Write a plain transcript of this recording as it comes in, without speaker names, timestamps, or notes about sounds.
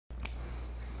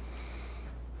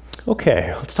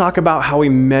Okay, let's talk about how we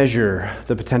measure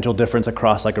the potential difference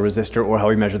across like a resistor, or how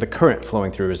we measure the current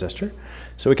flowing through a resistor.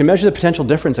 So we can measure the potential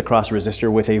difference across a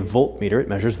resistor with a voltmeter, it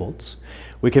measures volts.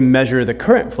 We can measure the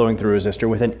current flowing through a resistor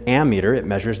with an ammeter, it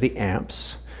measures the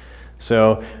amps.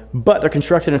 But they're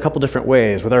constructed in a couple different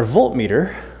ways. With our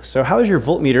voltmeter, so how is your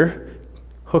voltmeter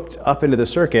hooked up into the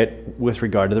circuit with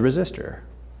regard to the resistor?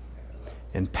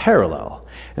 In parallel.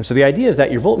 And so the idea is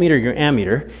that your voltmeter, your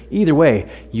ammeter, either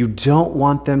way, you don't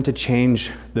want them to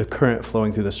change the current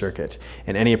flowing through the circuit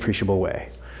in any appreciable way.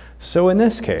 So in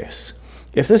this case,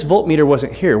 if this voltmeter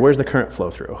wasn't here, where's the current flow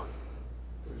through?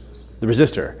 The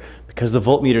resistor. Because the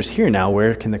voltmeter's here now,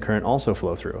 where can the current also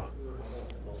flow through?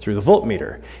 Through the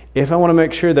voltmeter. If I want to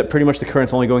make sure that pretty much the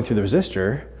current's only going through the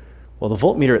resistor, well, the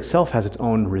voltmeter itself has its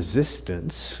own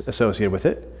resistance associated with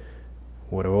it.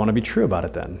 What do I want to be true about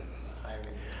it then?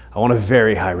 I want a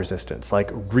very high resistance,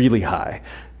 like really high.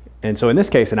 And so in this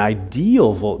case, an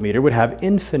ideal voltmeter would have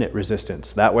infinite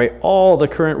resistance. That way, all the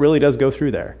current really does go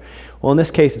through there. Well, in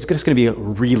this case, it's just going to be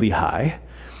really high.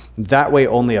 That way,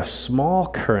 only a small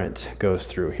current goes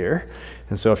through here.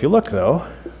 And so if you look, though,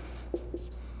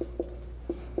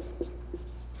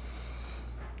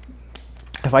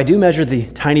 if I do measure the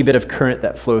tiny bit of current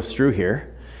that flows through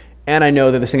here, and I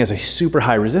know that this thing has a super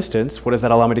high resistance, what does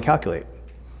that allow me to calculate?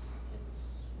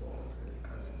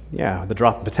 Yeah, the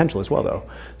drop in potential as well, though.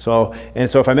 So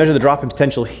if I measure the drop in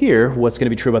potential here, what's going to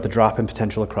be true about the drop in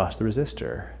potential across the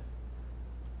resistor?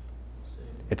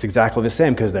 It's exactly the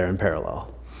same because they're in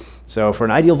parallel. So for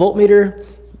an ideal voltmeter,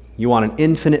 you want an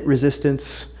infinite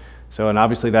resistance. And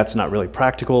obviously that's not really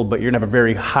practical, but you're going to have a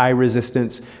very high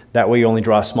resistance. That way you only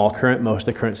draw a small current. Most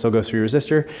of the current still goes through your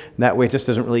resistor. And that way it just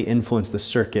doesn't really influence the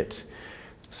circuit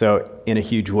in a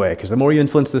huge way. Because the more you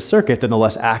influence the circuit, then the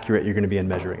less accurate you're going to be in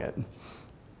measuring it.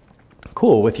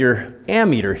 Cool, with your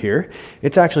ammeter here,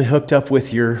 it's actually hooked up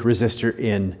with your resistor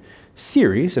in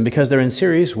series, and because they're in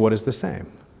series, what is the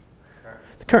same?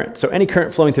 The current. So any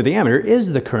current flowing through the ammeter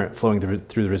is the current flowing through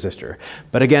the resistor.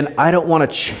 But again, I don't want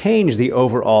to change the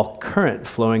overall current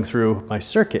flowing through my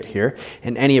circuit here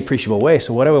in any appreciable way,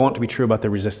 so what do I want to be true about the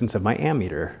resistance of my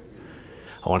ammeter?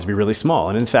 I want it to be really small,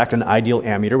 and in fact, an ideal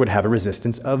ammeter would have a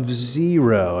resistance of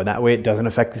 0, and that way it doesn't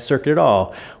affect the circuit at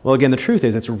all. Well, again, the truth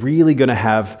is it's really going to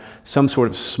have some sort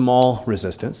of small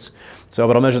resistance.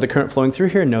 But I'll measure the current flowing through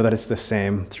here and know that it's the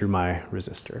same through my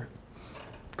resistor.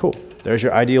 Cool. There's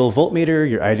your ideal voltmeter,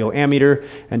 your ideal ammeter,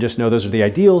 and just know those are the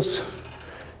ideals,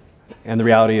 and the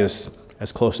reality is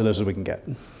as close to those as we can get.